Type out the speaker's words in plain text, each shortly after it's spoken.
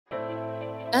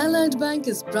Allied Bank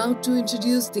is proud to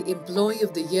introduce the Employee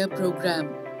of the Year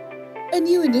program, a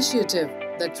new initiative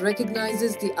that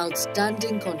recognizes the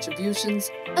outstanding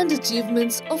contributions and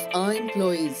achievements of our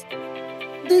employees.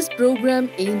 This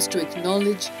program aims to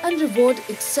acknowledge and reward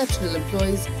exceptional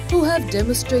employees who have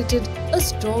demonstrated a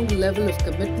strong level of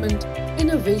commitment,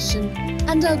 innovation,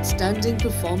 and outstanding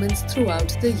performance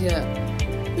throughout the year.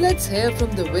 Let's hear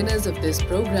from the winners of this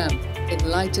program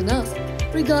enlighten us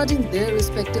regarding their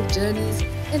respective journeys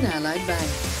in Allied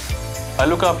Bank. I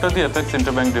look after the Apex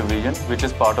Interbank division, which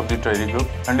is part of the Treasury Group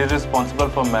and is responsible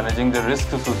for managing the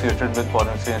risks associated with foreign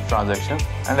exchange transactions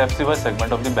and FCY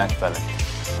segment of the bank balance.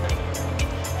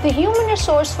 The human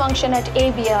resource function at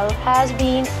ABL has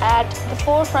been at the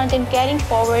forefront in carrying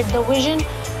forward the vision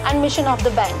and mission of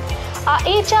the bank. Our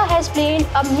HR has played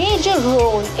a major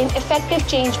role in effective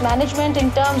change management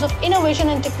in terms of innovation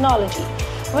and technology,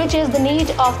 which is the need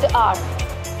of the hour.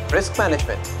 Risk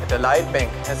management at Allied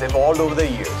Bank has evolved over the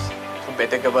years through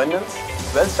better governance,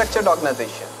 well-structured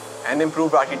organization, and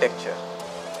improved architecture.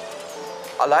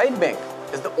 Allied Bank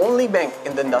is the only bank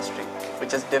in the industry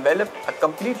which has developed a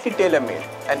completely tailor-made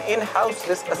and in-house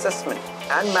risk assessment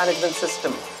and management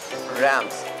system,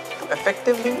 RAMS, to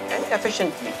effectively and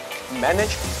efficiently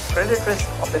manage credit risk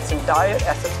of its entire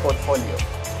assets portfolio.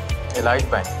 Allied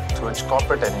Bank, through its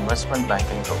corporate and investment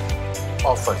banking group,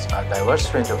 offers a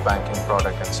diverse range of banking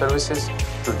products and services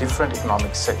to different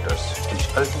economic sectors, which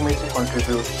ultimately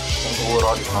contribute in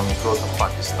overall economic growth of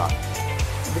Pakistan.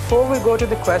 Before we go to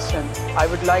the question, I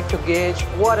would like to gauge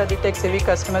what are the tech-savvy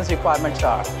customers' requirements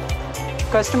are.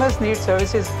 Customers need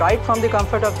services right from the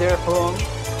comfort of their home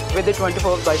with the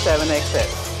 24/7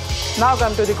 access. Now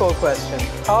come to the core question.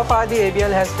 How far the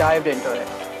ABL has dived into it?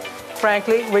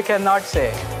 Frankly, we cannot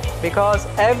say, because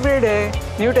every day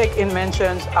new tech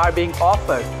inventions are being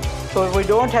offered, so we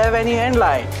don't have any end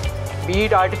line, be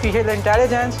it artificial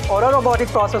intelligence or a robotic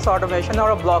process automation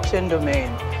or a blockchain domain.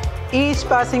 Each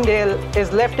passing day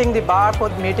is lifting the bar for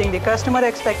meeting the customer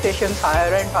expectations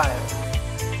higher and higher.